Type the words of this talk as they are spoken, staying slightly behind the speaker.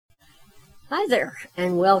Hi there,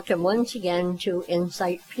 and welcome once again to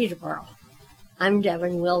Insight Peterborough. I'm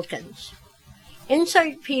Devin Wilkins.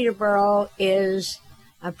 Insight Peterborough is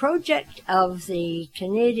a project of the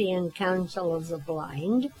Canadian Council of the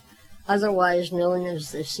Blind, otherwise known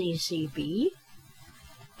as the CCB.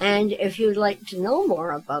 And if you'd like to know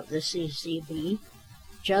more about the CCB,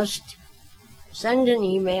 just send an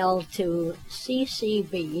email to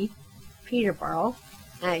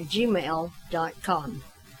ccbpeterborough@gmail.com.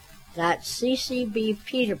 That's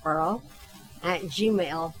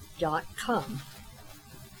ccbpeterborough@gmail.com.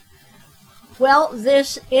 Well,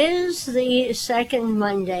 this is the second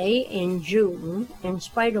Monday in June, in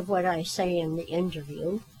spite of what I say in the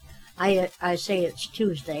interview. I say it's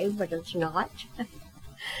Tuesday, but it's not.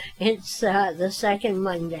 It's the second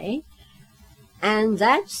Monday, and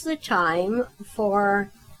that's the time for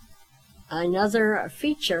another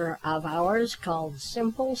feature of ours called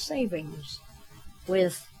Simple Savings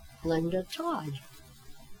with Linda Todd.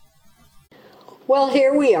 Well,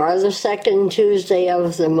 here we are, the second Tuesday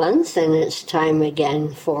of the month, and it's time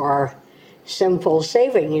again for Simple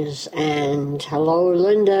Savings. And hello,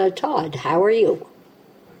 Linda Todd. How are you?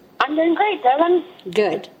 I'm doing great, Devin.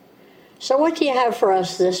 Good. So what do you have for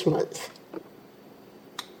us this month?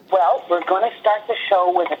 Well, we're going to start the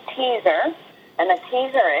show with a teaser, and the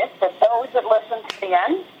teaser is, for those that listen to the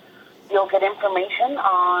end, you'll get information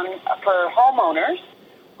for homeowners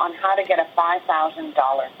on how to get a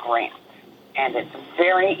 $5,000 grant. And it's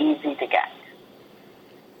very easy to get.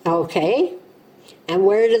 Okay. And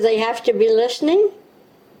where do they have to be listening?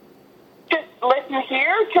 Just listen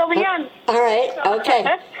here till the end. All right.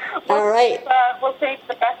 Okay. All right. We'll save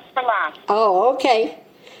the best for last. Oh, okay.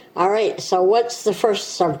 All right. So what's the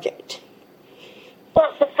first subject?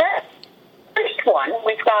 Well, the first one,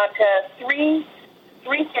 we've got three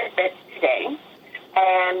tidbits today.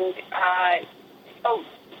 And so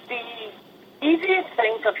the easiest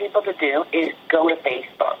thing for people to do is go to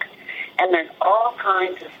Facebook. And there's all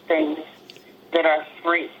kinds of things that are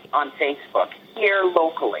free on Facebook here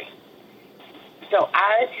locally. So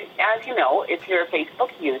as you know, if you're a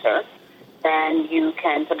Facebook user, then you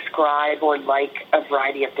can subscribe or like a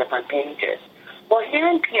variety of different pages. Well, here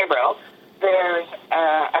in Peterborough, there's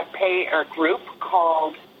a group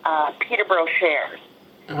called Peterborough Shares.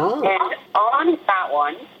 Oh. And on that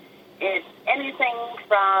one, it's anything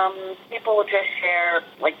from people just share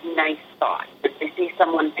like nice thoughts. If they see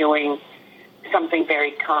someone doing something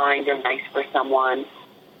very kind or nice for someone,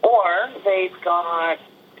 or they've got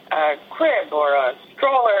a crib or a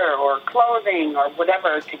stroller or clothing or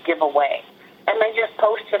whatever to give away, and they just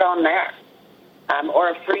post it on there, or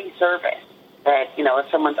a free service that, if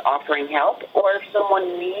someone's offering help or if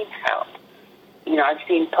someone needs help. I've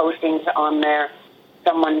seen postings on there.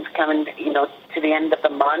 Someone's coming, to the end of the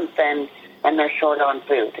month and they're short on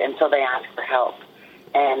food, and so they ask for help.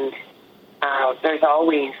 And there's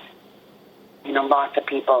always, lots of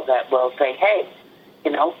people that will say, hey,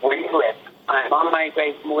 where do you live? I'm on my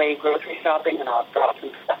way grocery shopping, and I'll drop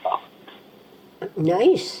some stuff off.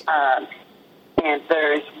 Nice. And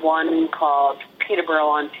there's one called Peterborough,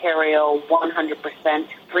 Ontario, 100%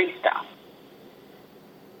 free stuff.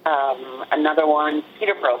 Another one,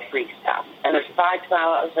 Peterborough Free Stuff, and there's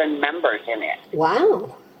 5,000 members in it.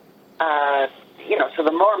 Wow. So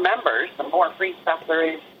the more members, the more free stuff there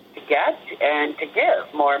is to get and to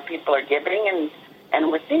give. More people are giving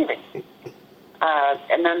and receiving.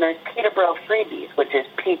 And then there's Peterborough Freebies, which is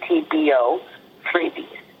PTBO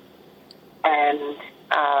Freebies. And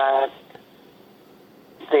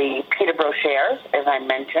the Peterborough Shares, as I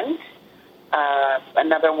mentioned.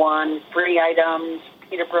 Another one, free items,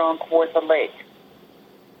 Peterborough and Kawartha Lake.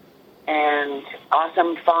 And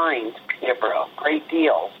Awesome Finds, Peterborough, great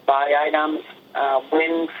deals. Buy items,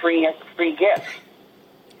 win free gifts.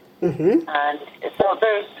 Mm-hmm. And so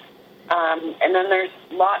there's, and then there's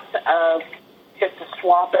lots of just a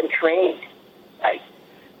swap and trade sites.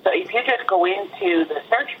 So if you just go into the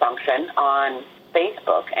search function on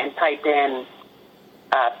Facebook and type in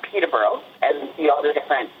Peterborough and see all the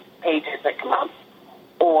different pages that come up,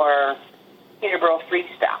 or Peterborough Free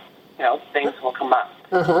Stuff, things will come up.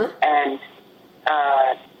 Uh-huh. And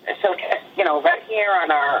so just, right here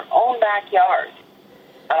on our own backyard,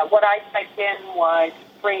 what I typed in was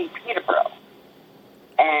free Peterborough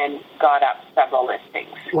and got up several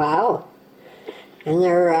listings. Wow. And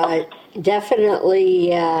they're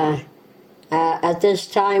definitely at this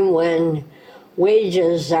time when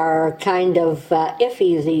wages are kind of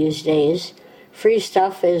iffy these days, free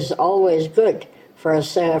stuff is always good for a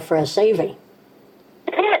saving.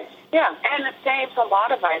 It is, yeah, and it saves a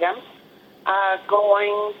lot of items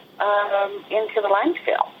going into the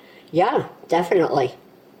landfill. Yeah, definitely.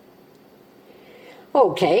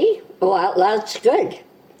 Okay, well, that's good.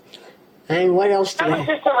 And what else do That you was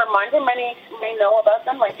have? just a reminder. Many may know about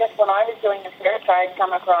them. Like just when I was doing the search, I had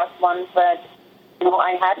come across ones that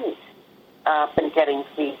I hadn't been getting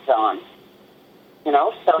feeds on.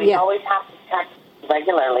 So you Yeah. always have to check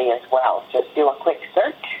regularly as well. Just do a quick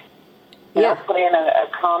search. Yeah. Put in a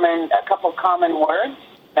couple common words.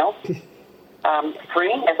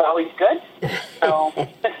 Free is always good. So,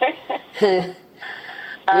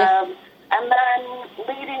 and then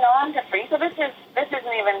leading on to free. So this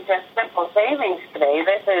isn't even just simple savings today.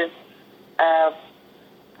 This is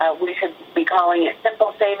we should be calling it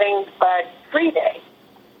simple savings, but free day,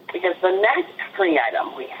 because the next free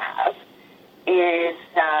item we have is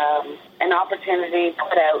an opportunity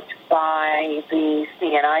put out by the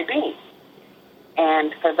CNIB.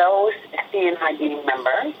 And for those CNIB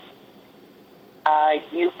members,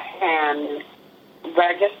 you can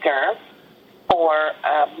register for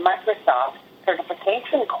a Microsoft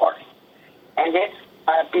certification course, and it's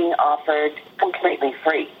being offered completely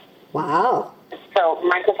free. Wow. So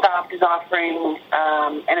Microsoft is offering,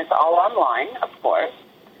 and it's all online, of course,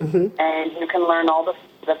 and you can learn all the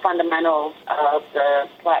fundamentals of the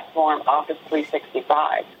platform Office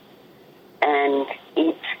 365. And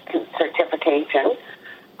each certification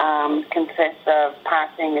consists of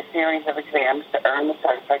passing a series of exams to earn the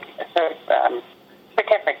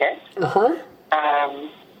certificate. Uh-huh.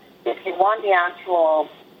 If you want the actual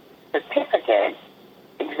certificate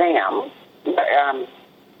exam,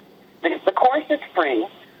 the course is free,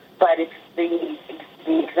 but it's the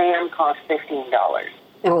exam costs $15.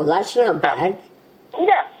 Oh, that's not bad.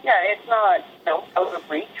 Yeah, it's not out of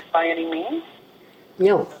reach by any means.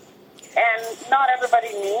 No. And not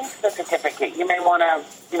everybody needs the certificate. You may want to,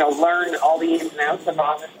 learn all the ins and outs of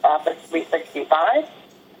Office 365,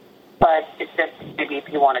 but it's just maybe if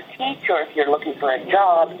you want to teach or if you're looking for a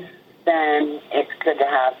job, then it's good to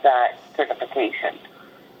have that certification.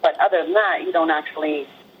 But other than that, you don't actually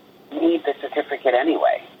need the certificate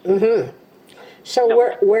anyway. Mm-hmm. So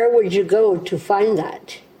where would you go to find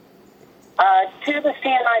that? To the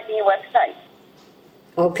CNIB website.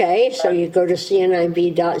 Okay, so you go to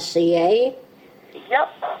cnib.ca Yep.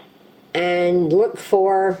 and look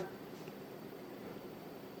for...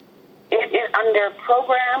 It is under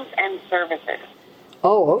programs and services.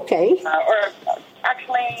 Oh, okay. Or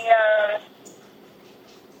actually,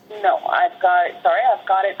 no, I've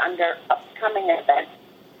got it under upcoming events.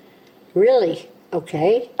 Really?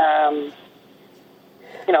 Okay. And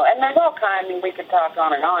there's all kinds. I mean, we could talk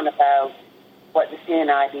on and on about what the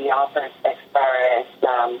CNIB offers as far as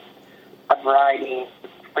a variety of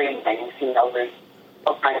free things. There's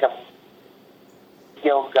all kinds of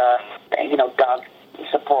yoga, dog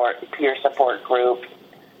support, peer support groups,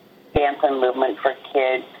 dance and movement for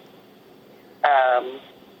kids.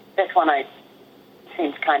 This one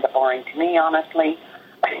seems kind of boring to me, honestly.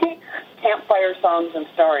 Campfire songs and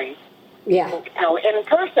stories. Yeah. In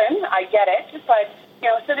person, I get it, but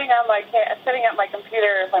sitting at my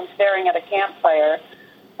computer, if I'm staring at a campfire,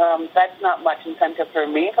 that's not much incentive for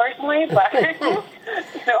me personally. But maybe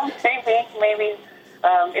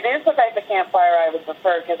it is the type of campfire I would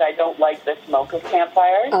prefer because I don't like the smoke of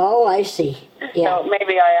campfires. Oh, I see. Yeah. So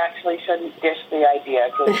maybe I actually shouldn't dish the idea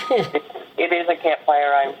because it is a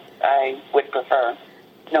campfire I would prefer.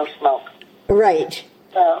 No smoke. Right.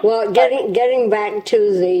 Well, getting back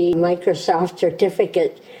to the Microsoft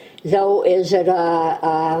certificate, though, is it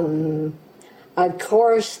a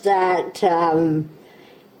course that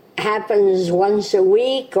happens once a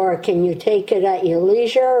week, or can you take it at your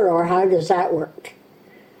leisure, or how does that work?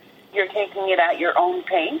 You're taking it at your own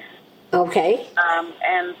pace. Okay.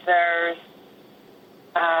 And there's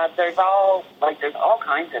all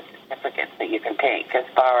kinds of certificates that you can take as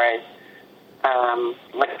far as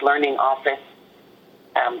like learning Office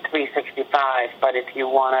 365. But if you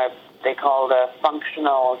want to, they call it a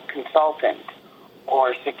functional consultant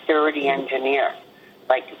or security engineer.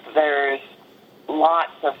 Like there's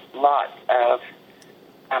lots of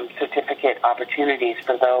certificate opportunities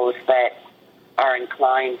for those that are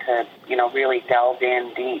inclined to, really delve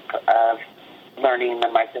in deep of learning the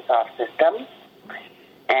Microsoft system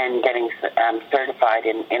and getting certified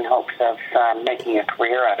in hopes of making a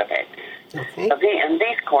career out of it. Okay. So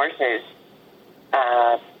these courses,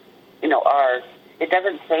 it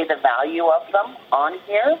doesn't say the value of them on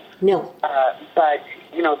here. No. But,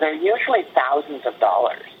 they're usually thousands of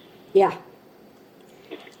dollars. Yeah.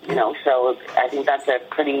 So I think that's a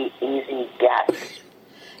pretty easy guess.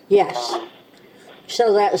 Yes.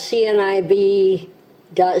 So that's cnib.ca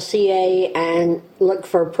and look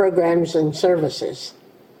for programs and services.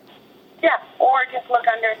 Yeah, or just look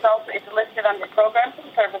under it's listed under programs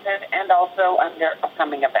and services and also under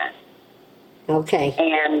upcoming events. Okay.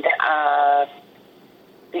 And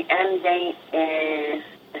the end date is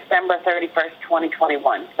December 31st,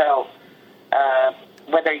 2021. So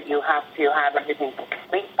whether you have to have everything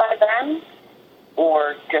complete by then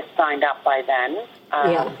or just signed up by then,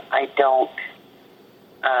 I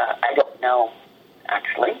don't know,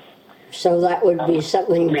 actually. So that would be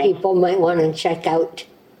something people might want to check out.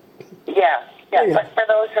 Yeah. But for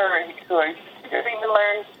those who are interested in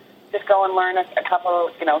learn, just go and learn a couple,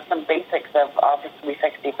 some basics of Office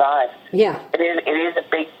 365. Yeah. It is a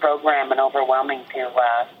big program and overwhelming to,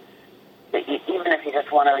 even if you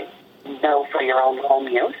just want to know for your own home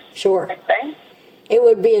use. Sure. I think. It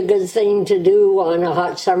would be a good thing to do on a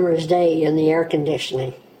hot summer's day in the air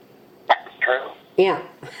conditioning. That's true. Yeah.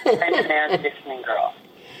 I'm an air conditioning girl.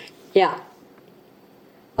 Yeah.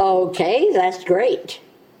 Okay, that's great.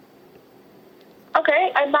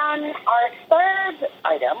 Okay, and then our third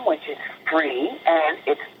item, which is free, and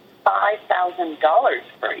it's $5,000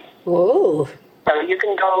 free. Whoa. So you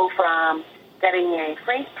can go from getting a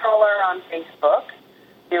free stroller on Facebook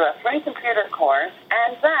to a free computer course,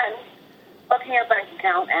 and then look in your bank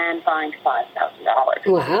account and find $5,000.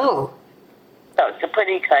 Wow. So it's a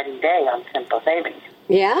pretty exciting day on Simple Savings.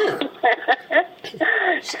 Yeah.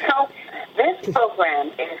 So this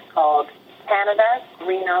program is called Canada's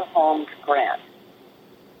Greener Homes Grant.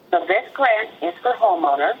 So this grant is for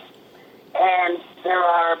homeowners, and there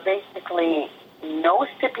are basically no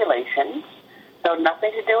stipulations, so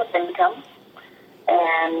nothing to do with income,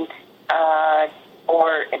 and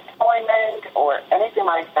or employment or anything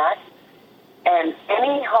like that. And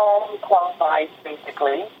any home qualifies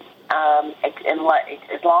basically,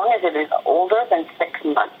 as long as it is older than 6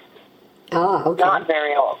 months. Oh, okay. Not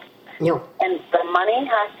very old. No. And the money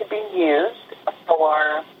has to be used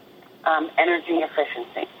for energy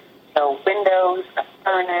efficiency. So windows, a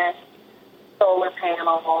furnace, solar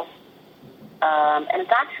panels, and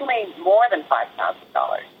it's actually more than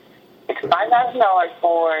 $5,000. It's $5,000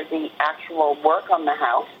 for the actual work on the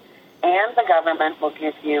house, and the government will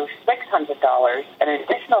give you $600, an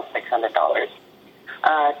additional $600,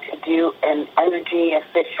 to do an energy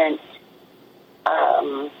efficient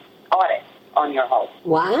audit on your home.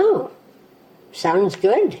 Wow. Sounds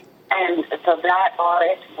good. And so that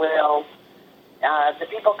audit will, the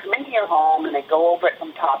people come into your home and they go over it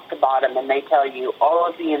from top to bottom and they tell you all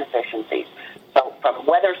of the inefficiencies. So from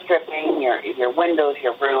weather stripping, your windows,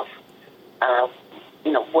 your roof,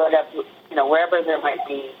 whatever, wherever there might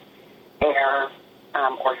be air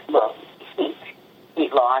or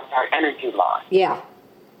heat loss or energy loss. Yeah.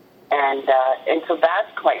 And so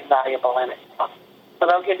that's quite valuable in itself. So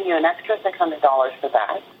they'll give you an extra $600 for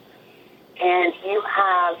that. And you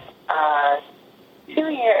have 2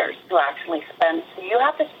 years to actually spend. So you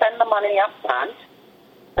have to spend the money up front,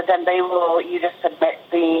 but then you just submit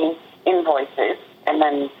the invoices, and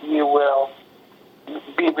then you will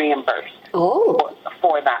be reimbursed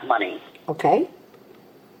for that money. Okay.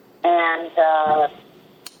 And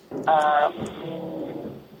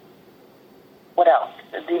what else?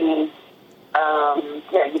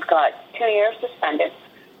 You've got 2 years to spend it.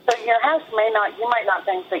 So your house you might not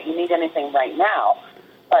think that you need anything right now,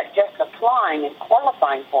 but just applying and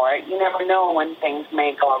qualifying for it, you never know when things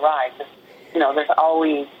may go awry. There's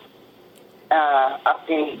always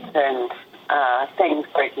updates and things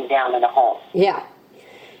breaking down in a home. Yeah.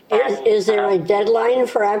 Is there a deadline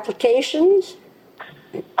for applications?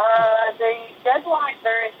 The deadline,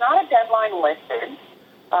 there is not a deadline listed,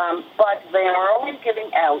 but they are only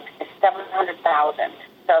giving out 700,000.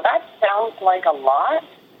 So that sounds like a lot,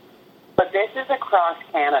 but this is across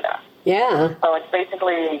Canada. Yeah. So it's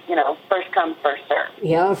basically, first come, first serve.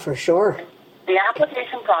 Yeah, for sure. The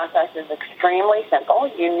application process is extremely simple.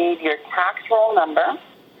 You need your tax roll number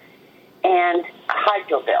and a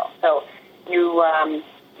hydro bill. So you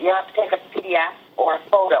have to take a PDF or a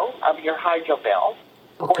photo of your hydro bill.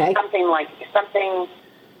 Okay. Or something like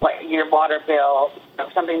your water bill,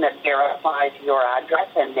 something that verifies your address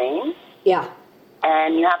and name. Yeah.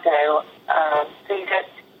 And you have to, so you just,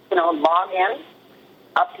 log in,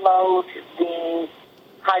 upload the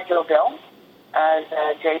hydro bill as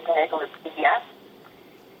a JPEG or PDF,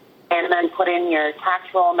 and then put in your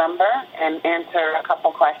tax roll number and answer a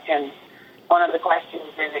couple questions. One of the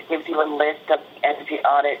questions is it gives you a list of the energy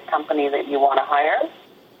audit company that you want to hire.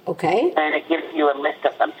 Okay. And it gives you a list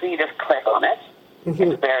of them, so you just click on it. Mm-hmm.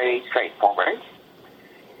 It's very straightforward.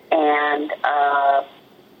 And I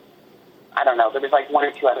don't know, there was like one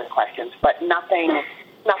or two other questions, but nothing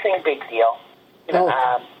big deal.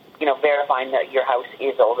 Verifying that your house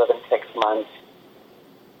is older than 6 months,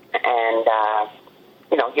 and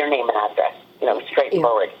your name and address.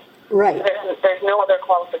 Straightforward. Right. There's no other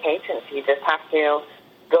qualifications. You just have to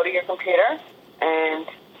go to your computer and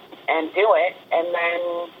do it, and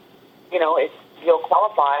then, you'll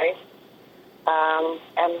qualify,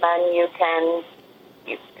 and then you can,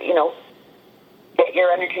 get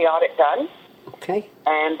your energy audit done. Okay.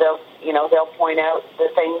 And they'll point out the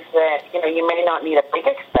things that, you may not need a big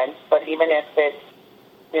expense, but even if it's,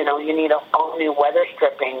 you need a all new weather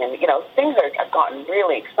stripping, and, things have gotten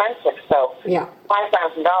really expensive. So yeah,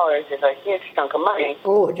 $5,000 is a huge chunk of money.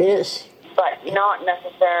 Oh, it is. But not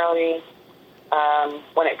necessarily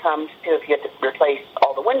when it comes to if you have to replace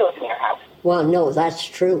all the windows in your house. Well, no, that's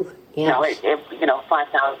true. Yes.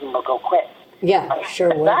 $5,000 will go quick. Yeah, sure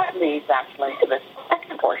But will. that leads actually to the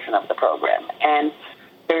second portion of the program. And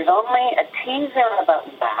there's only a teaser about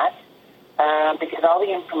that because all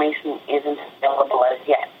the information isn't available as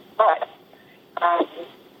yet. But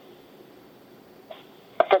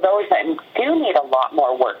for those that do need a lot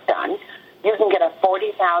more work done, you can get a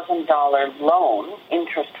 $40,000 loan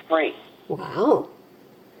interest-free. Wow.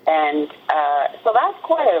 And so that's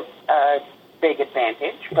quite a big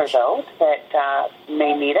advantage for those that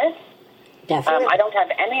may need it. Definitely. I don't have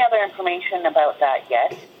any other information about that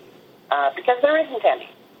yet because there isn't any.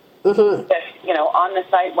 Mm-hmm. But, on the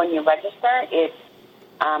site when you register, it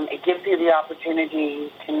gives you the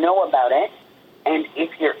opportunity to know about it. And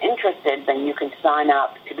if you're interested, then you can sign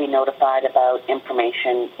up to be notified about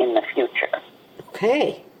information in the future.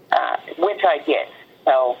 Okay. Which I did.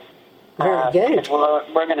 So Very good. because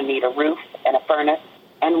we're going to need a roof and a furnace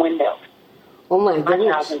and windows. Oh, my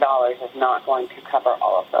goodness. $5,000 is not going to cover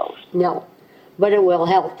all of those. No, but it will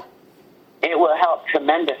help. It will help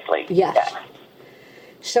tremendously. Yes.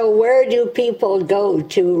 So where do people go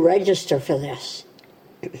to register for this?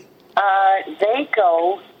 They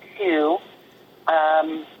go to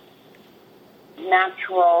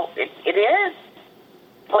natural. It is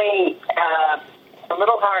really a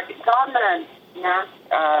little hard. It's on the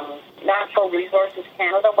Natural Resources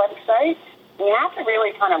Canada website. You have to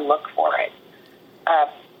really kind of look for it.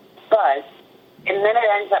 And then it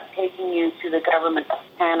ends up taking you to the Government of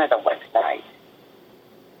Canada website.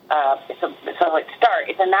 It's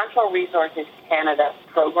a Natural Resources Canada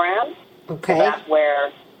program. Okay. So that's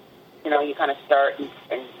where, you kind of start and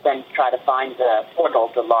then try to find the portal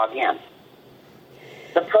to log in.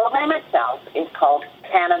 The program itself is called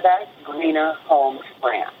Canada Greener Homes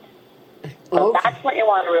Grant. So that's what you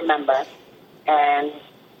want to remember. And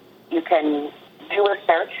you can do a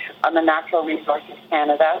search on the Natural Resources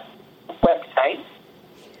Canada website.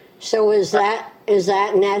 So is that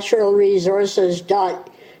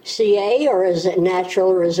naturalresources.ca or is it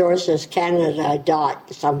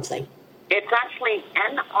naturalresourcescanada .something? It's actually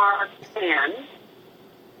NRCan,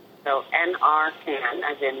 so NRCan,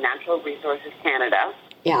 as in Natural Resources Canada.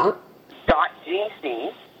 Yeah.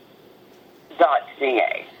 .gc.ca.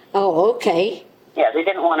 Oh, okay. Yeah, they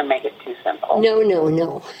didn't want to make it too simple. No.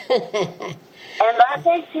 And that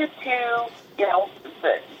takes you to,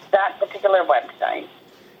 that particular website.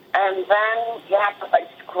 And then you have to,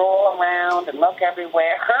 scroll around and look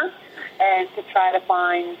everywhere and to try to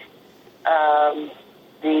find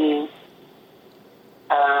the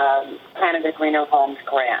Canada Greener Homes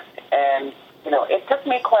Grant. And, it took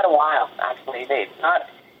me quite a while, actually.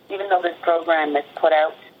 Even though this program is put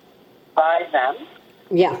out by them,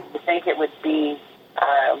 yeah, I think it would be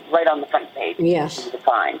right on the front page. Yes. To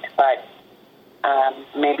find. But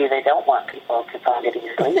maybe they don't want people to find it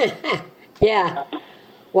easily. Yeah.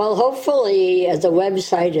 Well, hopefully the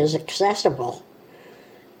website is accessible.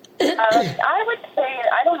 I would say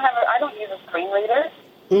I don't use a screen reader.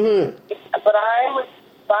 Mm-hmm. But I would,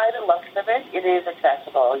 by the looks of it, it is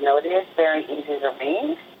accessible. It is very easy to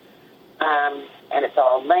read. And it's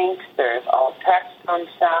all links. There's all text on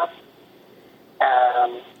stuff.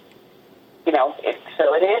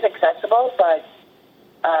 So it is accessible, but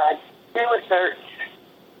do a search.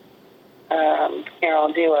 Here,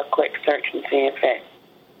 I'll do a quick search and see if it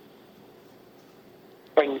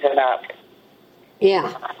brings it up.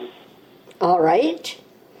 Yeah. All right.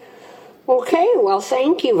 Okay, well,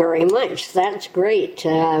 thank you very much. That's great.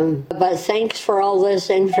 But thanks for all this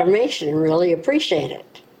information. Really appreciate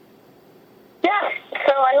it. Yeah,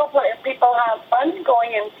 so I hope that people have fun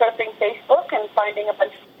going and surfing Facebook and finding a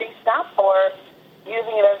bunch of free stuff or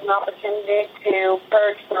using it as an opportunity to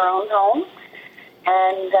purge their own home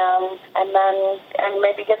and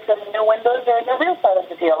maybe get some new windows or a new roof out of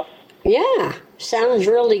the deal. Yeah, sounds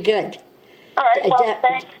really good. All right, well,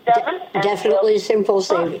 thanks, Devin. Definitely simple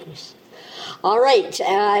savings. All right,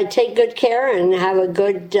 take good care and have a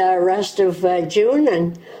good rest of June,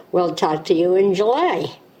 and we'll talk to you in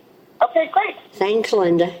July. Okay, great. Thanks,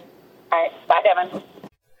 Linda. All right, bye, Devin.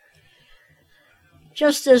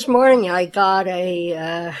 Just this morning, I got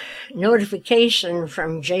a notification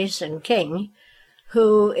from Jason King,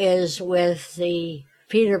 who is with the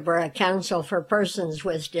Peterborough Council for Persons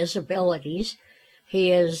with Disabilities. He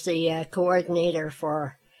is the coordinator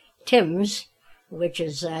for TIMS, which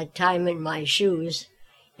is Time in My Shoes,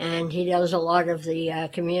 and he does a lot of the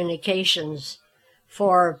communications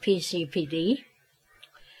for PCPD.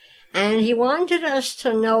 And he wanted us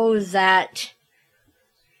to know that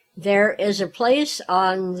there is a place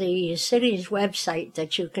on the city's website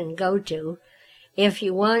that you can go to if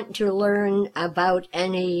you want to learn about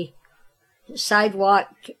any sidewalk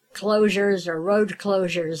closures or road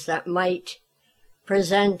closures that might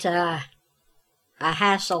present a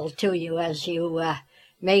hassle to you as you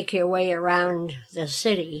make your way around the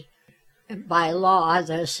city. By law,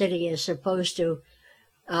 the city is supposed to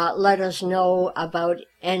let us know about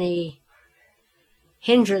any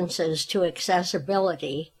hindrances to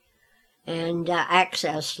accessibility and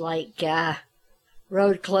access, like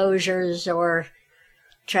road closures or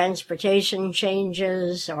transportation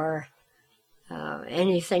changes or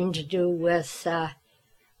anything to do with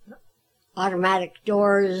automatic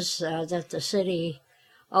doors that the city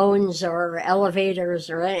owns, or elevators,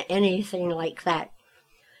 or anything like that.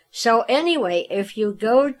 So anyway, if you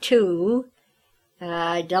go to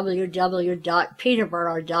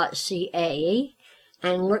www.peterborough.ca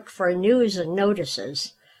and look for News and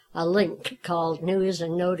Notices, a link called News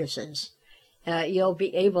and Notices, you'll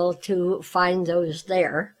be able to find those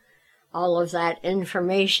there, all of that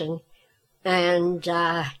information, and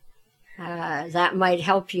that might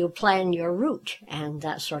help you plan your route and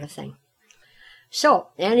that sort of thing. So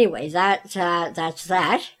anyway, that's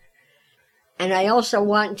that. And I also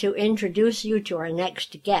want to introduce you to our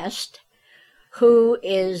next guest, who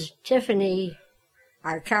is Tiffany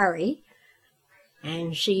Arcari,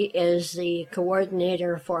 and she is the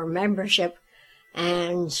coordinator for membership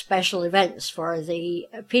and special events for the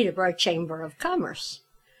Peterborough Chamber of Commerce.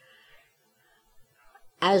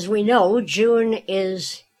 As we know, June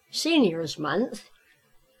is Seniors Month,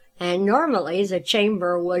 and normally the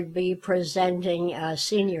Chamber would be presenting a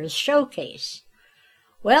Seniors Showcase.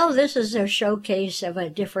 Well, this is a showcase of a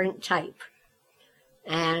different type,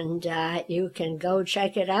 and you can go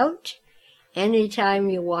check it out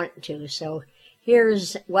anytime you want to. So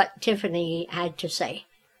here's what Tiffany had to say.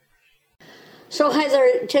 So hi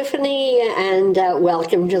there, Tiffany, and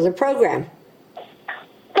welcome to the program.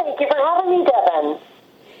 Thank you for having me,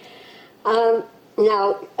 Devin.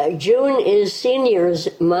 Now, June is Seniors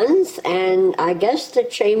Month, and I guess the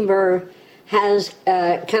Chamber has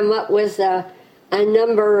come up with a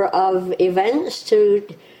number of events to...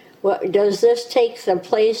 does this take the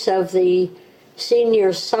place of the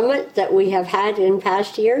Senior Summit that we have had in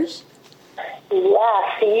past years?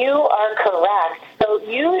 Yes, you are correct. So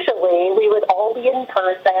usually we would all be in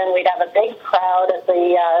person. We'd have a big crowd at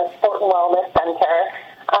the Sport and Wellness Center.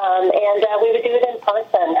 And we would do it in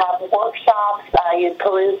person, have workshops, you'd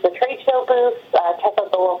peruse the trade show booths, check out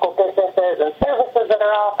the local businesses and services that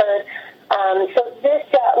are offered. So this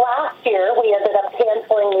last year, we ended up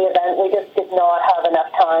canceling the event. We just did not have enough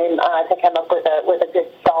time to come up with a good,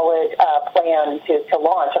 solid plan to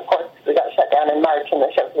launch. Of course, we got shut down in March, and the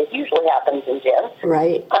showcase usually happens in June.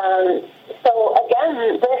 Right. So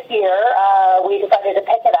again, this year, we decided to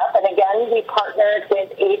pick it up, and again, we partnered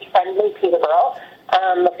with Age Friendly Peterborough,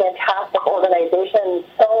 a fantastic organization,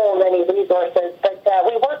 so many resources, but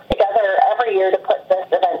we work together every year to put this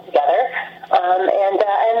event together, and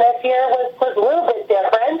this year was a little bit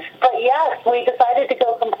different, but yes, we decided to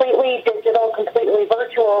go completely digital, completely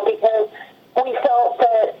virtual, because we felt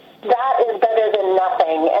that is better than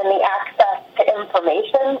nothing, and the access to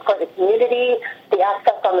information for the community, the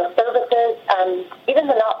access on the services, even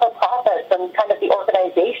the not-for-profits and kind of the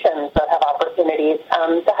organizations that have opportunities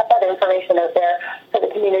to have that information out there for the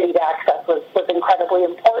community to access was incredibly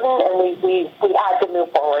important, and we had to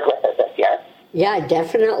move forward with it this year. Yeah,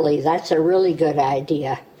 definitely. That's a really good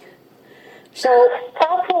idea. So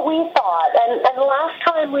that's what we thought. And last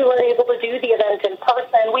time we were able to do the event in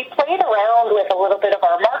person, we played around with a little bit of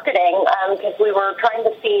our marketing because we were trying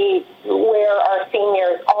to see where our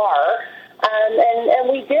seniors are. And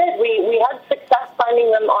we did. We had success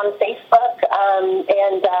finding them on Facebook and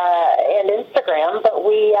Instagram, but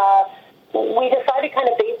we decided,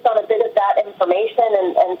 kind of based on a bit of that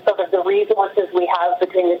information and sort of the resources we have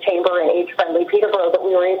between the Chamber and Age Friendly Peterborough, that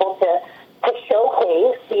we were able to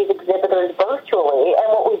showcase these exhibitors virtually. And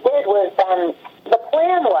what we did was, the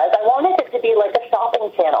plan was, I wanted it to be like a shopping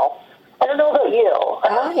channel. I don't know about you,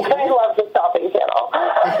 but I love the shopping channel.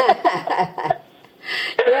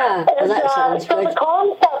 Yeah, well, that sounds so good. the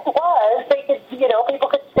concept was, they could, people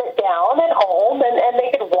could sit sit down at home and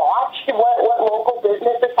they could watch what local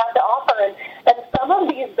businesses have to offer. And some of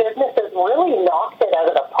these businesses really knocked it out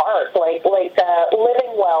of the park, like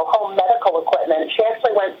Living Well Home Medical Equipment. She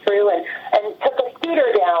actually went through and took a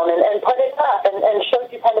scooter down and put it up and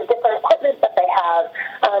showed you kind of different equipment that they have.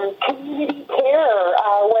 Community Care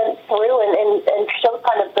went through and showed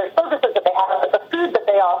kind of the services that they have, the food that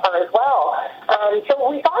they offer as well. So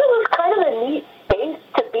we thought it was kind of a neat space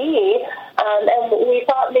to be, and we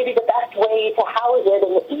thought maybe the best way to house it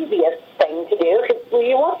and the easiest thing to do, because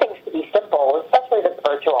we want things to be simple, especially if it's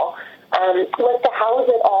virtual, was to house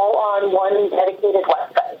it all on one dedicated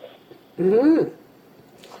website. Mm-hmm.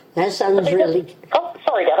 That sounds really... Oh,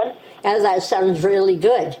 sorry, Devin. That sounds really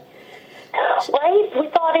good. Right? We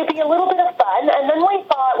thought it'd be a little bit of fun, and then we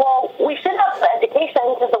thought, well, we should have some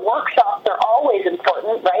education, because the workshops are always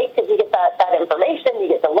important, right? Because you get that information, you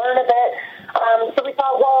get to learn a bit. So we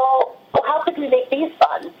thought, well, how could we make these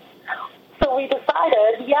fun? So we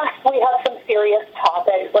decided, yes, we have some serious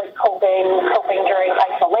topics like coping during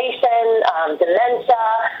isolation,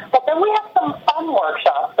 dementia, but then we have some fun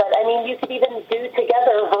workshops that, I mean, you could even do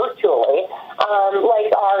together virtually, like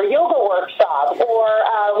our yoga workshop, or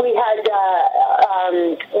we had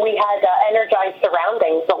Energized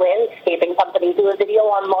Surroundings, the landscaping company, do a video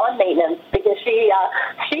on lawn maintenance, because she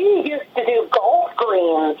used to do golf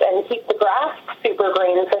greens and keep the grass super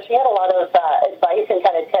green, so she had a lot of advice and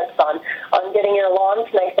kind of tips on getting your lawns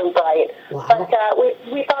nice and bright. Wow. But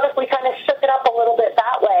we thought if we kind of shook it up a little bit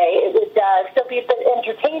that way, it would still be a bit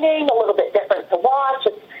entertaining, a little bit different to watch.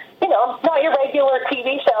 It's, not your regular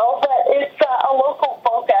TV show, but it's a local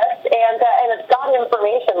focus, and it's got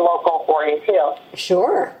information local for you, too.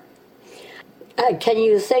 Sure. Can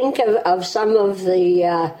you think of some of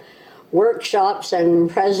the workshops and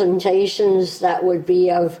presentations that would be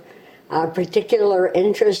of particular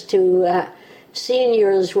interest to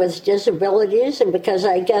seniors with disabilities? And because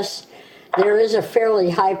I guess there is a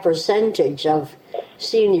fairly high percentage of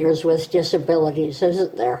seniors with disabilities,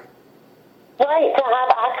 isn't there? Right, to have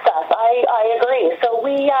access. I agree. So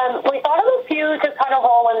we thought of a few to kind of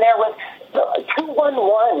roll in there with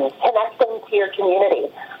 211, connecting to your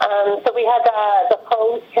community. So we had the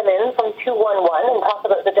pros come in from 211 and talk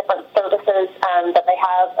about the different services that they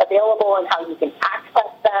have available and how you can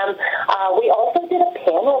access them. We also did a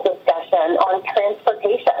panel discussion on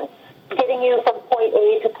transportation, getting you from point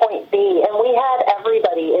A to point B, and we had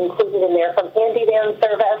everybody included in there, from handy van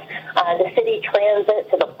service, to city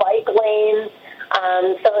transit, to the bike lanes.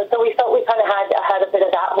 So we felt we kind of had a bit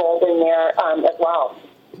of that rolled in there as well.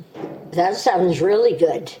 That sounds really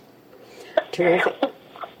good. Terrific.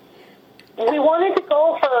 We wanted to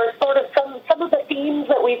go for sort of some of the themes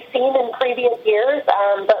that we've seen in previous years,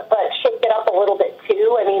 but shake it up a little bit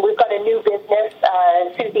too. I mean, we've got a new business,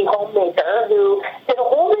 Susie Homemaker, who did a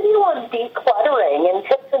whole video on decluttering and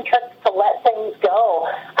tips and tricks to let things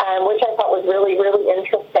go, which I thought was really, really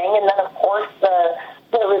interesting. And then, of course,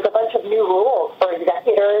 there was a bunch of new rules for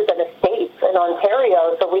executors and estates in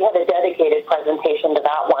Ontario, so we had a dedicated presentation to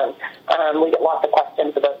that one. We get lots of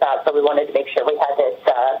questions about that, so we wanted to make sure we had it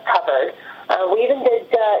covered. We even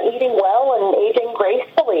did eating well and aging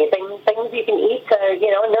gracefully, things you can eat to,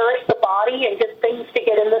 nourish the body and good things to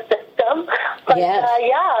get in the system. But, yes.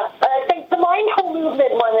 I think the mindful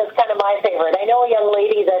movement one is kind of my favorite. I know a young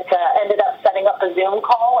lady that ended up setting up a Zoom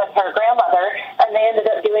call with her grandmother, and they ended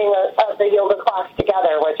up doing the yoga class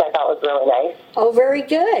together, which I thought was really nice. Oh, very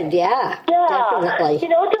good. Yeah, definitely.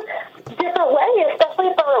 Just different way,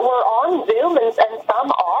 especially if we're on Zoom, and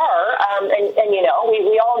some are, and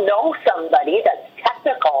we all know somebody that's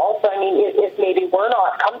technical, so I mean, if maybe we're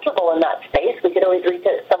not comfortable in that space, we could always reach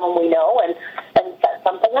out to someone we know and set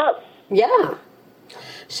something up. Yeah.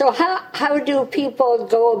 So how do people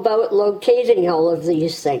go about locating all of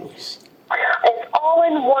these things? It's all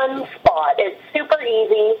in one spot. It's super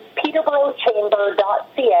easy,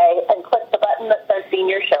 peterboroughchamber.ca, and click the button that says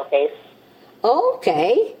Senior Showcase.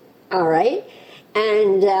 Okay. All right.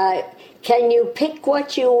 And can you pick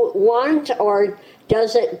what you want, or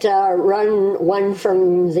does it run one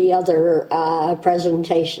from the other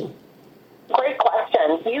presentation? Great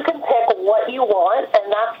question. You can pick what you want,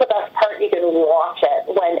 and that's the best part. You can watch it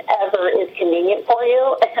whenever is convenient for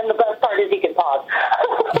you, and the best part is you can pause.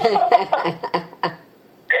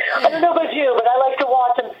 I don't know about you, but I like to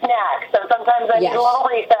watch and snack, so sometimes I need a little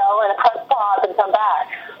refill and a quick pause and come back.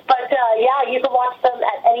 But you can watch them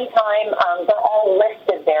at any time. They're all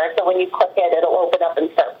listed there, so when you click it, it'll open up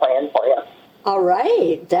and start playing for you. All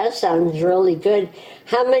right. That sounds really good.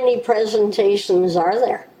 How many presentations are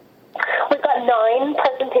there? We've got 9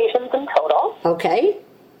 presentations in total. Okay.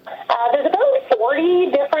 There's about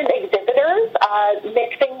 40 different exhibitors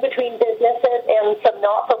mixing between businesses and some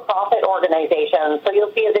not-for-profit organizations. So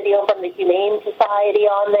you'll see a video from the Humane Society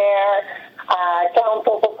on there.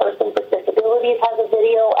 Council for Persons with Disabilities has a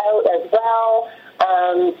video out as well.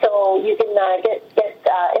 So you can get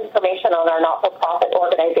information on our not-for-profit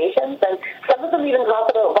organizations, and some of them even talk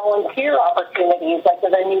about volunteer opportunities, like the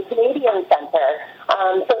New Canadian Centre.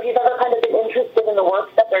 So if you've ever kind of been interested in the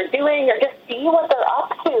work that they're doing, or just see what they're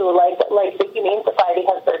up to, like the Humane Society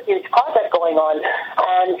has their huge project going on,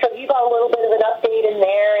 and so you got a little bit of an update in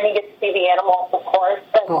there, and you get to see the animals, of course.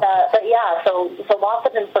 But yeah, so lots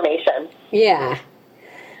of information. Yeah.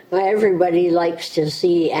 Well, everybody likes to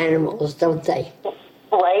see animals, don't they?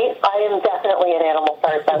 Right? I am definitely an animal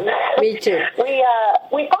person. Me too.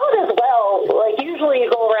 We thought as well, like usually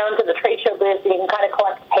you go around to the trade show booth and you can kind of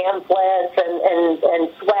collect pamphlets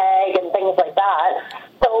and swag and things like that.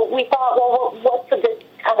 So we thought, well, what's a good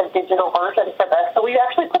kind of digital version for this? So we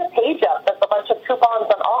actually put a page up that's a bunch of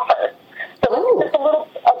coupons on offer. So it's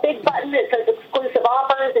a big button that says exclusive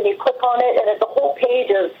offers, and you click on it, and it's a whole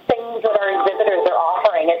page of things that our exhibitors are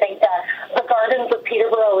offering. I think the Gardens of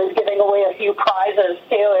Peterborough is giving away a few prizes,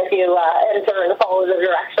 too, if you enter and follow the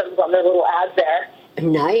directions on their little ads there.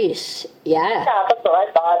 Nice. Yeah. Yeah, that's what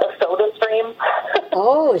I thought. A Soda Stream.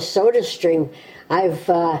 Oh, Soda Stream. I've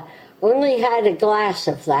only had a glass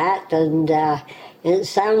of that, and it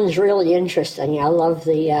sounds really interesting. I love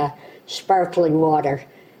the sparkling water.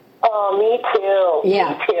 Oh, me too.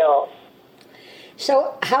 Yeah. Me too.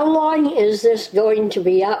 So how long is this going to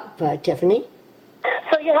be up, Tiffany?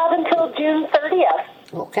 So you have until June 30th.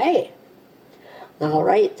 Okay. All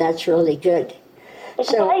right, that's really good.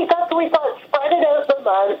 So, right, that's what we thought. Spread it out the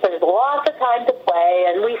month. There's lots of time to play,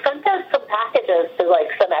 and we sent out some packages to like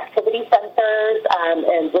some activity centers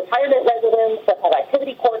and retirement residents that have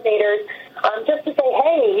activity coordinators, just to say,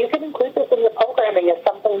 hey, you can include this in your programming as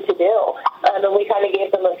something to do. And we kind of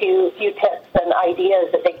gave them a few tips and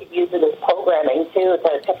ideas that they could use in this programming too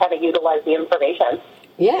to kind of utilize the information.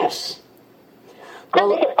 yes.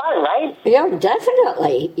 Well, make it fun, right? Yeah,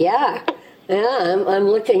 definitely. Yeah. Yeah, I'm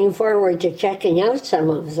looking forward to checking out some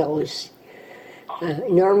of those.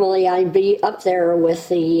 Normally I'd be up there with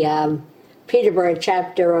the Peterborough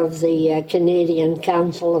chapter of the Canadian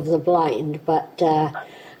Council of the Blind, but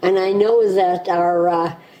and I know that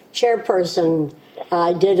our chairperson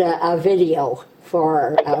did a video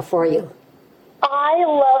for you. I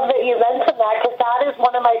love that you mentioned that, because that is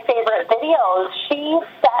one of my favorite videos. She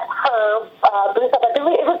set her booth up. I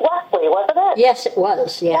believe it was Leslie, wasn't it? Yes, it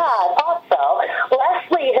was. Yes. Yeah, I thought so.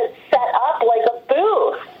 Leslie had set up like a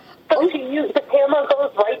booth. So she used the camera,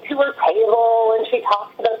 goes right to her table, and she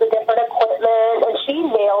talks about the different equipment, and she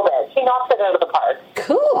nailed it. She knocked it out of the park.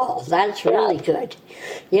 Cool. That's really good.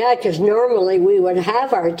 Yeah, because normally we would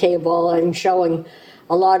have our table and showing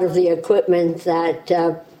a lot of the equipment that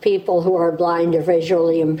people who are blind or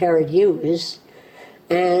visually impaired use.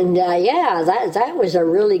 And that was a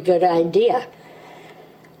really good idea.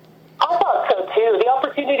 I thought so too. The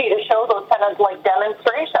opportunity to show those kind of like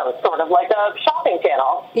demonstrations, sort of like a shopping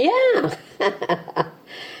channel. Yeah.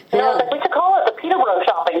 We should call it the Peterborough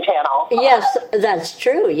Shopping Channel. Yes, that's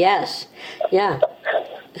true. Yes. Yeah.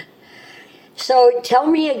 So tell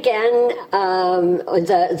me again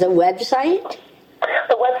the website.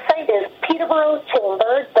 The website is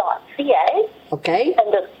peterboroughchamber.ca. Okay.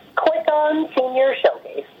 And just click on Senior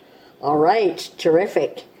Showcase. All right.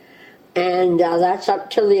 Terrific. And that's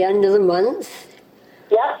up till the end of the month.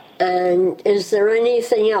 Yep. And is there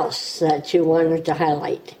anything else that you wanted to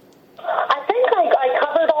highlight? I think I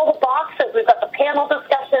covered all the boxes. We've got the panel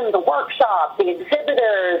discussion, the workshop, the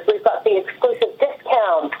exhibitors. We've got the exclusive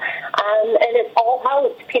discounts. And it's all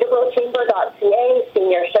housed peterboroughchamber.ca,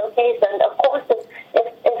 Senior Showcase. And, of course,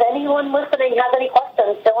 if anyone listening has any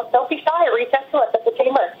questions, don't be shy. Reach out to us at the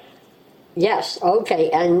Chamber. Yes,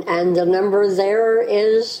 okay. And the number there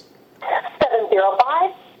is?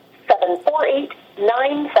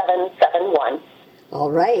 705-748-9771.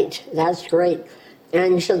 All right, that's great.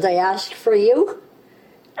 And should they ask for you?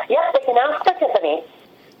 Yes, they can ask for Tiffany.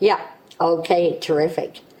 Yeah, okay,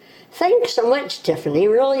 terrific. Thanks so much, Tiffany.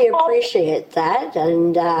 Really appreciate that.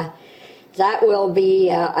 And that will be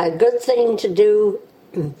a good thing to do.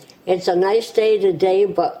 It's a nice day today,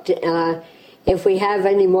 but if we have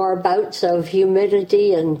any more bouts of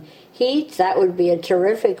humidity and heat, that would be a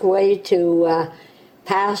terrific way to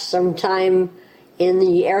pass some time in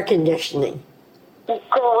the air conditioning.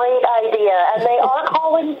 Great idea. And they are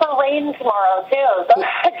calling for rain tomorrow, too. So,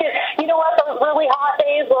 you know what? Those really hot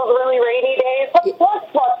days, those really rainy days,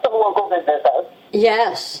 let's watch some local businesses.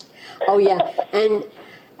 Yes. Oh, yeah. And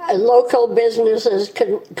local businesses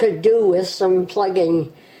could do with some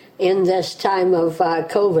plugging in this time of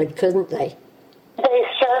COVID, couldn't they? They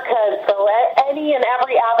sure could. So any and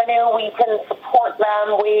every avenue we can support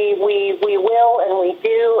them, we will and we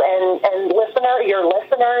do. And your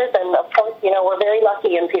listeners, and of course, we're very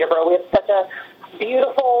lucky in Peterborough. We have such a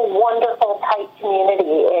beautiful, wonderful, tight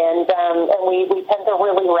community, and we tend to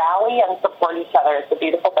really rally and support each other. It's a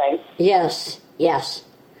beautiful thing. Yes.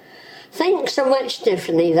 Thanks so much,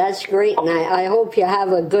 Tiffany. That's great, and I hope you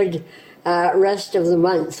have a good rest of the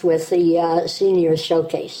month with the Senior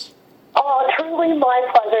Showcase. Oh, truly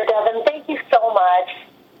my pleasure, Devin. Thank you so much.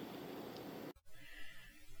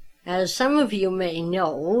 As some of you may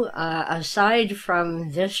know, aside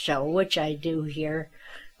from this show, which I do here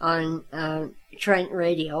on Trent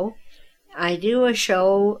Radio, I do a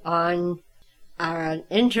show on an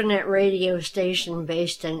internet radio station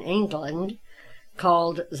based in England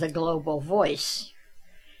called The Global Voice.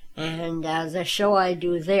 And the show I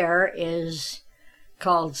do there is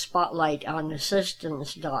called Spotlight on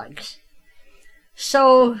Assistance Dogs.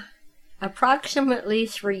 So, approximately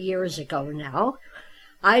 3 years ago now,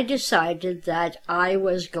 I decided that I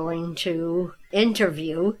was going to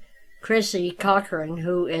interview Chrissy Cochran,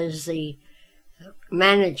 who is the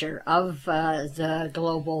manager of the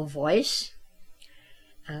Global Voice.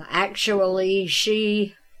 Actually,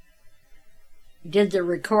 she did the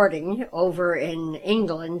recording over in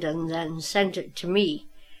England and then sent it to me,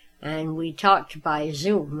 and we talked by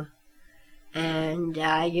Zoom. And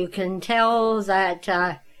you can tell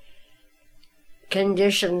that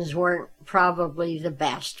conditions weren't probably the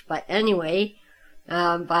best, but anyway,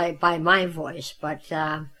 by my voice, but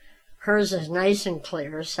hers is nice and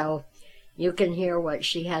clear, so you can hear what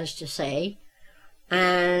she has to say.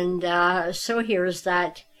 And so here's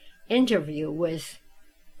that interview with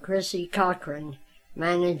Chrissy Cochran,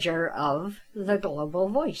 manager of the Global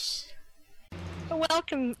Voice.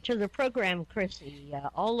 Welcome to the program, Chrissy,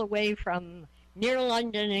 all the way from near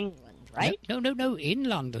London, England, right? No, in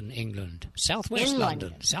London, England. Southwest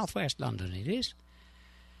London. Southwest London it is.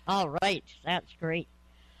 All right, that's great.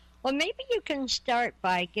 Well, maybe you can start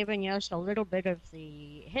by giving us a little bit of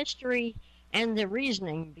the history and the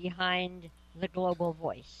reasoning behind the Global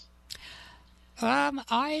Voice.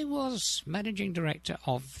 I was managing director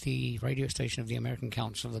of the radio station of the American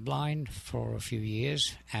Council of the Blind for a few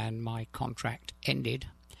years, and my contract ended.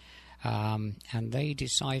 And they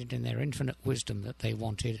decided in their infinite wisdom that they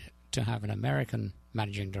wanted to have an American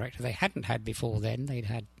managing director. They hadn't had before then. They'd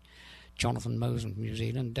had Jonathan Mosen from New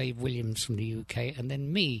Zealand, Dave Williams from the UK, and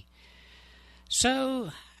then me. So,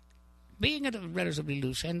 being at a relatively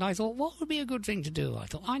loose end, I thought, what would be a good thing to do? I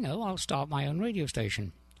thought, I'll start my own radio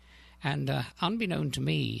station. And unbeknown to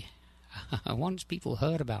me, once people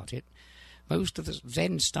heard about it, most of the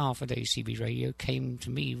then staff at ACB Radio came to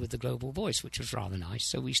me with the Global Voice, which was rather nice.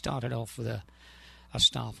 So we started off with a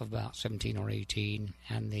staff of about 17 or 18,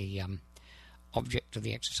 and the object of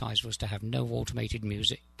the exercise was to have no automated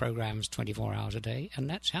music programs 24 hours a day, and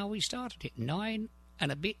that's how we started it 9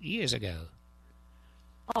 and a bit years ago.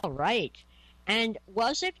 All right. And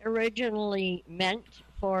was it originally meant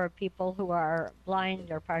for people who are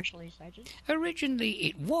blind or partially sighted? Originally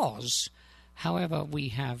it was. However, we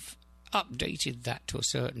have updated that to a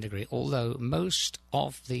certain degree, although most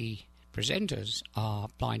of the presenters are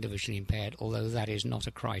blind or visually impaired, although that is not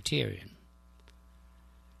a criterion.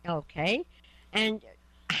 Okay. And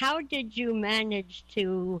how did you manage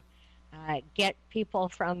to get people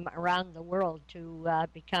from around the world to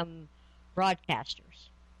become broadcasters?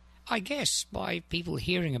 I guess by people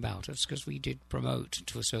hearing about us, because we did promote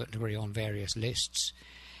to a certain degree on various lists,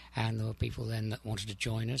 and there were people then that wanted to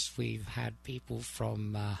join us. We've had people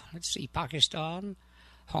from, Pakistan,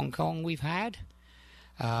 Hong Kong we've had,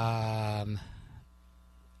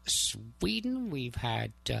 Sweden, we've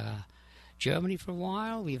had Germany for a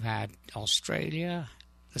while, we've had Australia,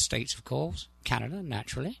 the States, of course, Canada,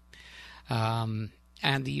 naturally, and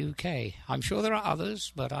the UK. I'm sure there are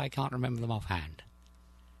others, but I can't remember them offhand.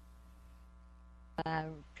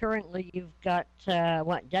 Currently, you've got,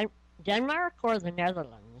 Denmark or the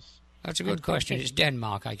Netherlands? That's a good question. It's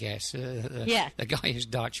Denmark, I guess. Yeah. The guy is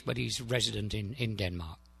Dutch, but he's resident in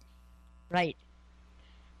Denmark. Right.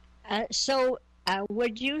 So,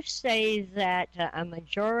 would you say that a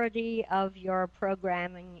majority of your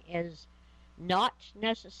programming is not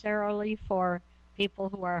necessarily for people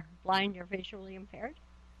who are blind or visually impaired?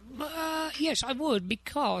 Yes, I would,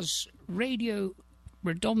 because radio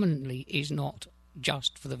predominantly is not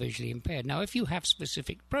just for the visually impaired. Now, if you have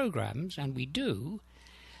specific programs, and we do,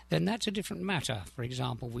 then that's a different matter. For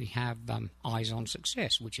example, we have Eyes on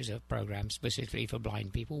Success, which is a program specifically for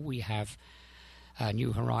blind people. We have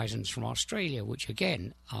New Horizons from Australia, which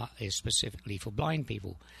again is specifically for blind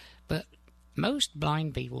people. But most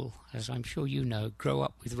blind people, as I'm sure you know, grow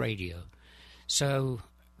up with radio. So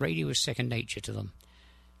radio is second nature to them.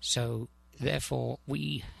 So therefore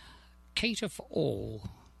we cater for all,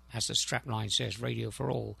 as the strapline says, radio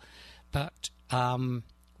for all. But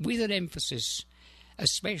with an emphasis,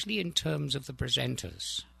 especially in terms of the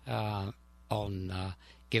presenters, on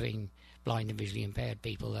giving blind and visually impaired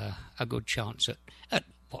people a good chance at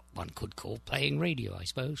what one could call playing radio, I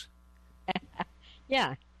suppose.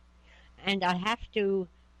 Yeah. And I have to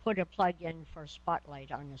put a plug in for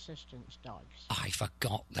Spotlight on Assistance Dogs. I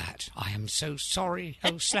forgot that. I am so sorry.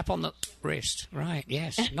 Oh, slap on the wrist. Right,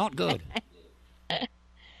 yes, not good.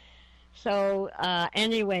 So,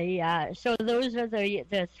 anyway, so those are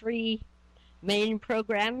the three main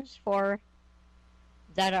programs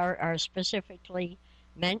that are specifically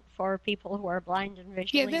meant for people who are blind and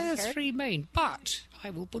visually impaired? Yeah, there are three main, but I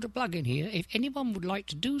will put a plug in here. If anyone would like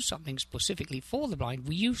to do something specifically for the blind,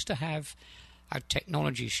 we used to have a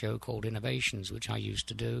technology show called Innovations, which I used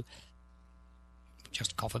to do.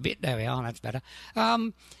 Just cough a bit, there we are, that's better.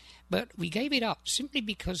 But we gave it up simply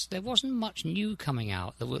because there wasn't much new coming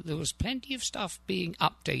out. There was plenty of stuff being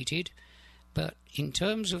updated, but in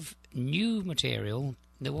terms of new material,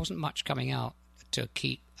 there wasn't much coming out to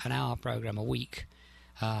keep an hour program a week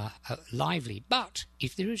lively. But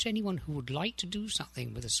if there is anyone who would like to do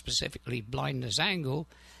something with a specifically blindness angle,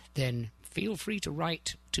 then feel free to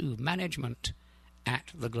write to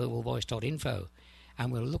management@theglobalvoice.info,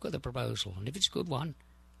 and we'll look at the proposal. And if it's a good one,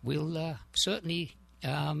 we'll certainly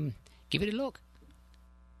give it a look.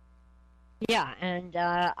 Yeah, and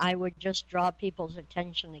I would just draw people's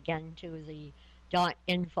attention again to the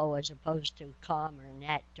 .info as opposed to .com or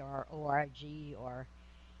 .net or .org or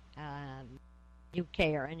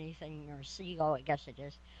UK or anything, or CO, I guess it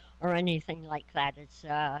is, or anything like that. It's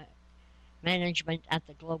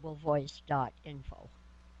management@theglobalvoice.info.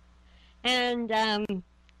 And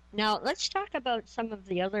now let's talk about some of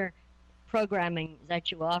the other programming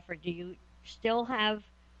that you offer. Do you still have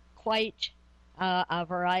quite a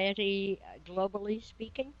variety, globally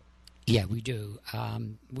speaking? Yeah, we do.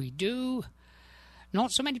 We do not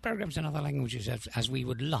so many programs in other languages as we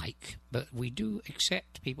would like, but we do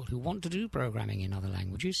accept people who want to do programming in other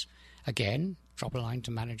languages. Again, drop a line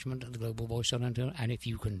to management@theglobalvoice.info, and if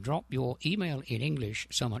you can drop your email in English,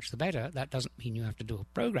 so much the better. That doesn't mean you have to do a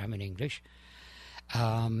program in English.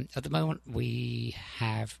 At the moment, we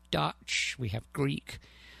have Dutch, we have Greek,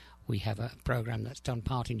 we have a program that's done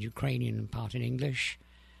part in Ukrainian and part in English,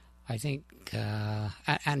 I think,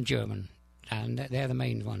 and German, and they're the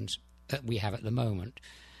main ones that we have at the moment.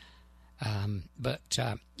 But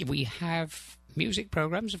we have music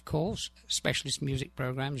programs, of course, specialist music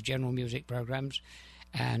programs, general music programs,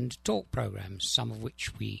 and talk programs, some of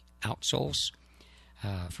which we outsource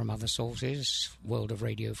from other sources, World of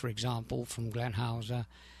Radio, for example, from Glenn Hauser,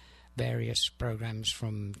 various programs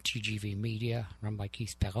from TGV Media, run by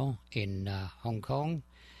Keith Perron in Hong Kong,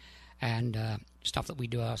 and stuff that we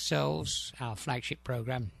do ourselves, our flagship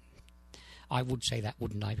program. I would say that,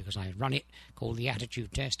 wouldn't I, because I run it, called The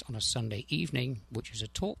Attitude Test on a Sunday evening, which is a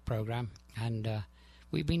talk program, and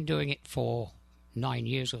we've been doing it for 9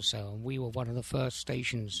 years or so, and we were one of the first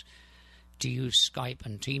stations to use Skype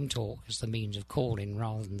and Team Talk as the means of calling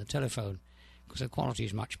rather than the telephone, because the quality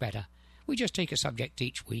is much better. We just take a subject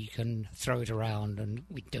each week and throw it around, and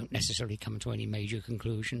we don't necessarily come to any major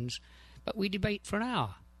conclusions, but we debate for an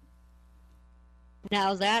hour.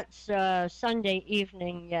 Now that's Sunday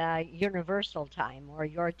evening Universal Time, or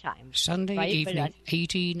your time. Sunday right? evening,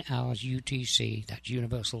 18 hours UTC, that's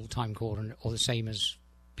Universal Time Coordinate, or the same as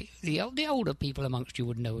the older people amongst you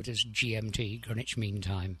would know it as GMT, Greenwich Mean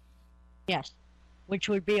Time. Yes, which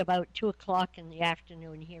would be about 2 o'clock in the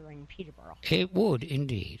afternoon here in Peterborough. It would,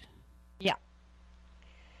 indeed. Yeah.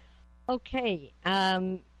 Okay.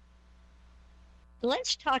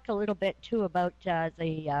 Let's talk a little bit, too, about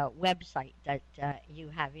the website that you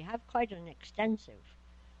have. You have quite an extensive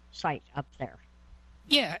site up there.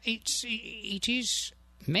 Yeah, it is.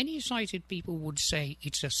 Many sighted people would say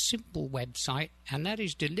it's a simple website, and that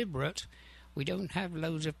is deliberate. We don't have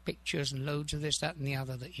loads of pictures and loads of this, that, and the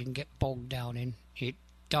other that you can get bogged down in. It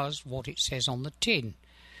does what it says on the tin.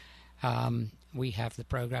 We have the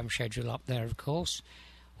program schedule up there, of course.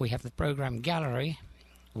 We have the program gallery,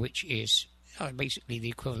 which is basically the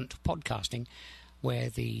equivalent of podcasting, where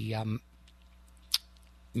the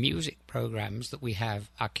music programs that we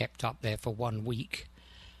have are kept up there for 1 week,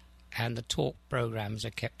 and the talk programs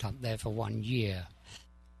are kept up there for 1 year.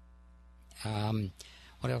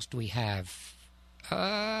 What else do we have?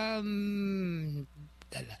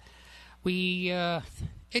 That's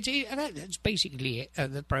basically it,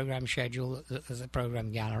 the program schedule, the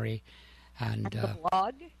program gallery, and the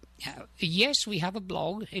blog. Yes, we have a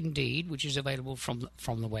blog indeed, which is available from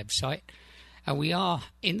the website, and we are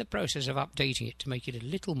in the process of updating it to make it a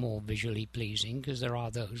little more visually pleasing, because there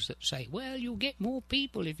are those that say, well, you'll get more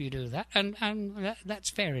people if you do that, and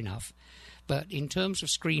that's fair enough. But in terms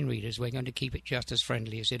of screen readers, we're going to keep it just as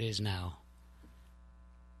friendly as it is now.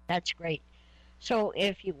 That's great. So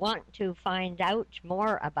if you want to find out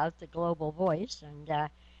more about the Global Voice and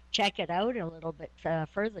check it out a little bit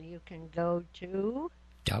further, you can go to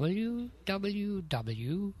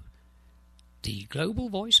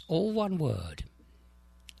www.theglobalvoice, all one word,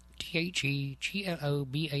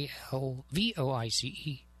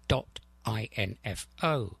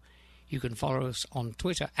 TheGlobalVoice.info. You can follow us on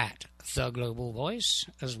Twitter at The Global Voice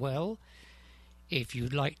as well. If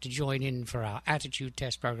you'd like to join in for our attitude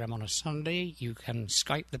test program on a Sunday, you can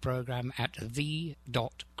Skype the program at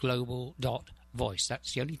the.global.voice.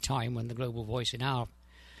 That's the only time when the Global Voice in our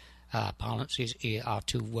parlance are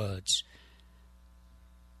two words.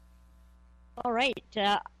 All right.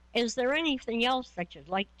 Is there anything else that you'd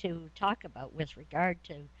like to talk about with regard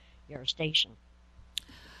to your station?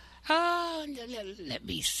 Let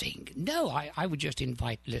me think. No, I would just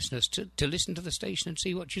invite listeners to listen to the station and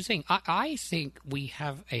see what you think. I think we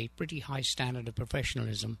have a pretty high standard of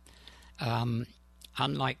professionalism,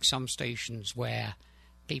 unlike some stations where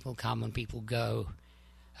people come and people go.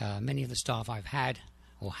 Many of the staff I've had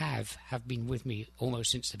or have been with me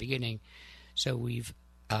almost since the beginning, so we've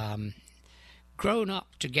grown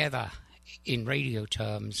up together in radio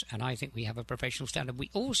terms, and I think we have a professional standard.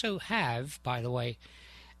 We also have, by the way,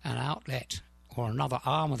 an outlet or another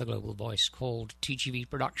arm of the Global Voice called TGV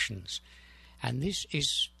Productions, and this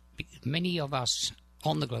is, many of us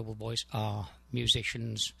on the Global Voice are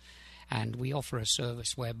musicians, and we offer a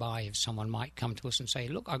service whereby if someone might come to us and say,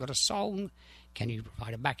 look, I've got a song, can you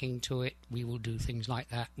provide a backing to it? We will do things like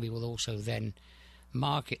that. We will also then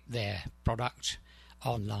market their product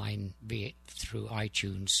online, be it through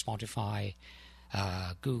iTunes, Spotify,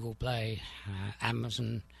 Google Play,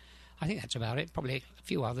 Amazon. I think that's about it. Probably a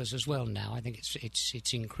few others as well now. I think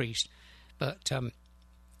it's increased, but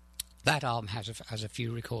that arm has a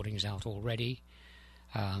few recordings out already.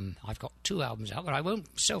 I've got 2 albums out, but I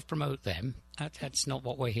won't self-promote them. That's not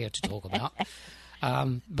what we're here to talk about.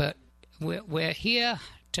 But we're here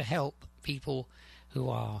to help people who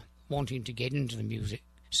are wanting to get into the music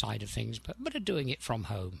side of things, but are doing it from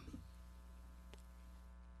home.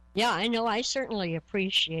 Yeah, I know. I certainly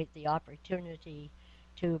appreciate the opportunity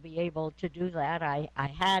to be able to do that. I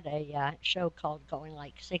had a show called Going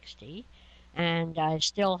Like 60, and I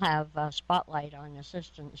still have a spotlight on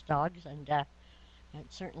assistance dogs, and it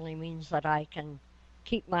certainly means that I can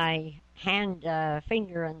keep my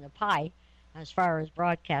finger in the pie as far as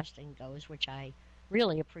broadcasting goes, which I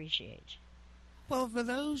really appreciate. Well, for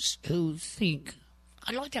those who think,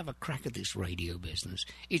 I'd like to have a crack at this radio business,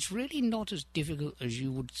 it's really not as difficult as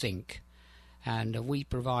you would think, and we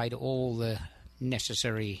provide all the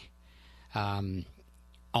necessary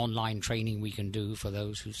online training we can do for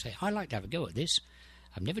those who say, I'd like to have a go at this.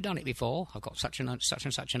 I've never done it before. I've got such and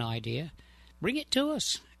such an idea. Bring it to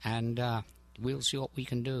us, and we'll see what we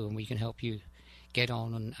can do, and we can help you get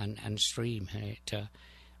on and stream. It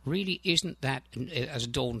really isn't that as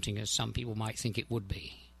daunting as some people might think it would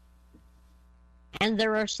be. And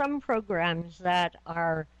there are some programs that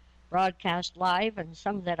are broadcast live and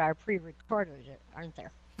some that are pre-recorded, aren't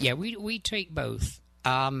there? Yeah, we take both.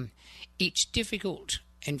 It's difficult.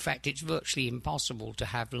 In fact, it's virtually impossible to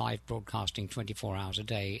have live broadcasting 24 hours a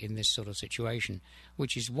day in this sort of situation,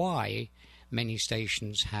 which is why many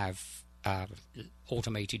stations have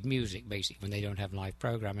automated music, basically, when they don't have live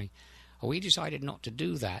programming. We decided not to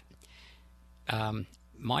do that.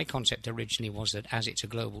 My concept originally was that as it's a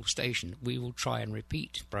global station, we will try and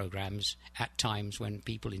repeat programs at times when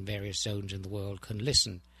people in various zones in the world can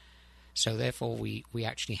listen. So therefore, we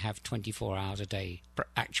actually have 24 hours a day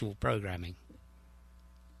actual programming.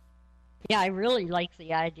 Yeah, I really like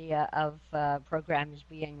the idea of programs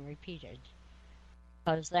being repeated,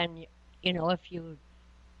 because then, you know, if you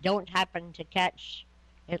don't happen to catch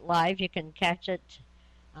it live, you can catch it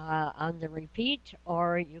on the repeat,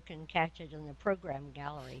 or you can catch it in the program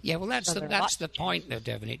gallery. Yeah, well, that's the point, though,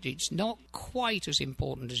 Devon. It's not quite as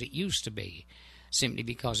important as it used to be, simply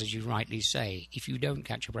because, as you rightly say, if you don't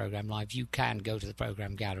catch a program live, you can go to the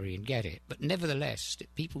program gallery and get it. But nevertheless,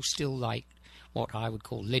 people still like what I would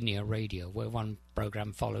call linear radio, where one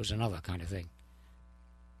program follows another kind of thing.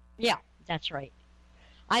 Yeah, that's right.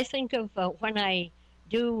 I think of when I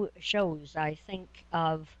do shows, I think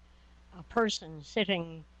of a person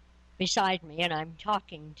sitting beside me and I'm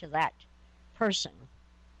talking to that person.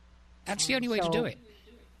 That's the only way to do it.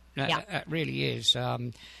 Yeah. That really is.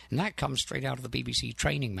 And that comes straight out of the BBC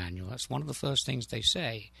training manual. That's one of the first things they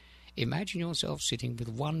say. Imagine yourself sitting with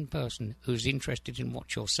one person who's interested in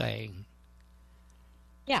what you're saying.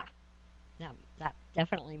 Yeah, that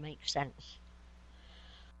definitely makes sense.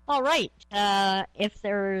 All right. Is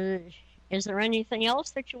there anything else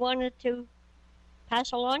that you wanted to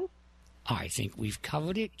pass along? I think we've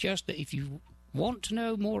covered it. Just that if you want to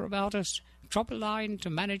know more about us, drop a line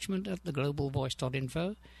to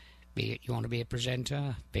management@theglobalvoice.info. Be it you want to be a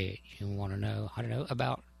presenter, be it you want to know, I don't know,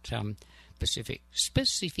 about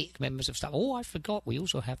specific members of staff. Oh, I forgot, we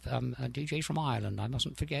also have a DJ from Ireland. I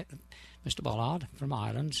mustn't forget Mr. Bollard from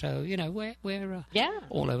Ireland. So, we're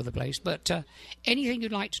all over the place. But anything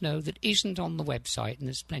you'd like to know that isn't on the website, and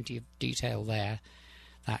there's plenty of detail there,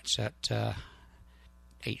 that's at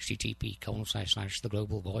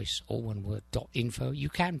http://theglobalvoice, all one word, .info. You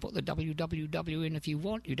can put the www in if you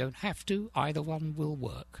want. You don't have to. Either one will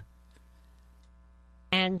work.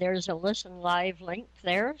 And there's a Listen Live link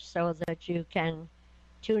there so that you can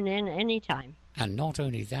tune in anytime. And not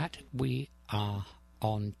only that, we are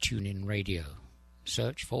on TuneIn Radio.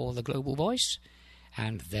 Search for The Global Voice,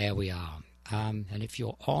 and there we are. And if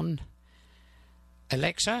you're on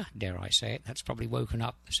Alexa, dare I say it, that's probably woken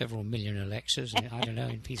up several million Alexas, I don't know,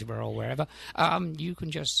 in Peterborough or wherever, you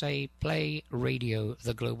can just say, play Radio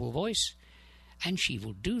The Global Voice, and she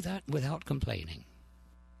will do that without complaining.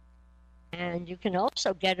 And you can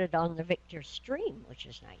also get it on the Victor Stream, which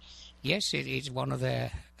is nice. Yes, it is one of their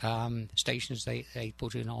stations they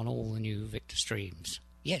put in on all the new Victor Streams.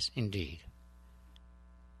 Yes, indeed.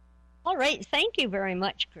 All right. Thank you very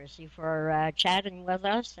much, Chrissy, for chatting with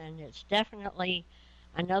us. And it's definitely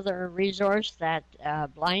another resource that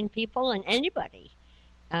blind people and anybody,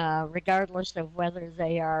 regardless of whether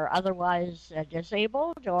they are otherwise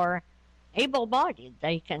disabled or able-bodied,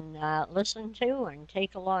 they can listen to and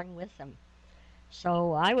take along with them.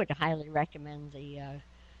 So I would highly recommend the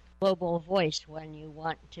Global Voice when you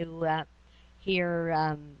want to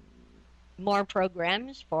hear more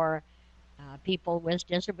programs for people with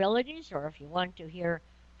disabilities, or if you want to hear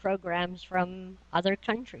programs from other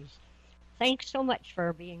countries. Thanks so much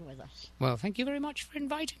for being with us. Well, thank you very much for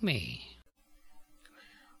inviting me.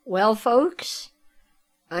 Well, folks,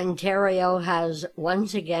 Ontario has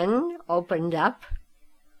once again opened up.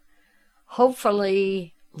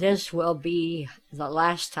 Hopefully, this will be the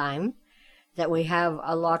last time that we have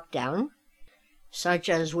a lockdown, such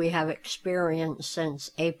as we have experienced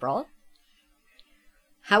since April.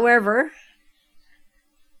 However,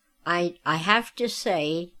 I have to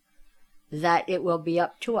say that it will be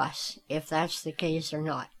up to us if that's the case or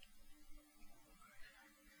not.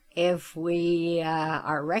 If we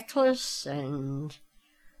are reckless and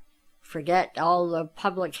forget all the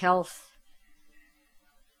public health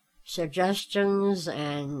suggestions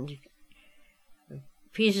and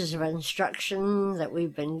pieces of instruction that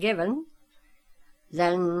we've been given,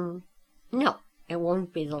 then no, it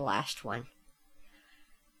won't be the last one.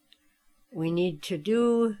 We need to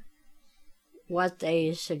do what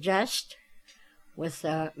they suggest with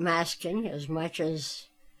the masking, as much as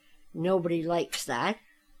nobody likes that,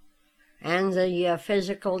 and the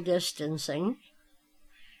physical distancing,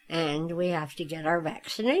 and we have to get our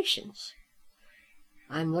vaccinations.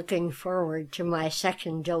 I'm looking forward to my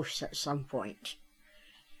second dose at some point,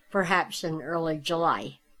 perhaps in early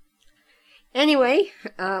July. Anyway,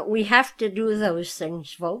 we have to do those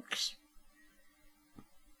things, folks.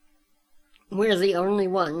 We're the only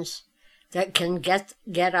ones that can get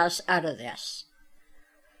us out of this.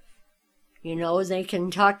 You know, they can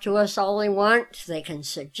talk to us all they want, they can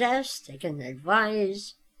suggest, they can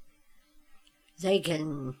advise, they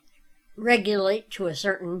can regulate to a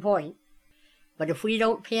certain point. But if we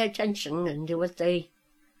don't pay attention and do what they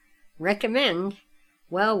recommend,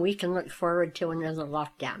 well, we can look forward to another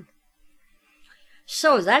lockdown.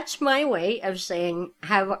 So that's my way of saying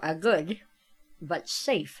have a good but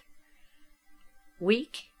safe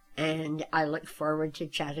week, and I look forward to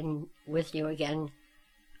chatting with you again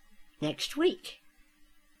next week.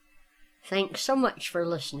 Thanks so much for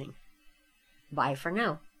listening. Bye for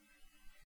now.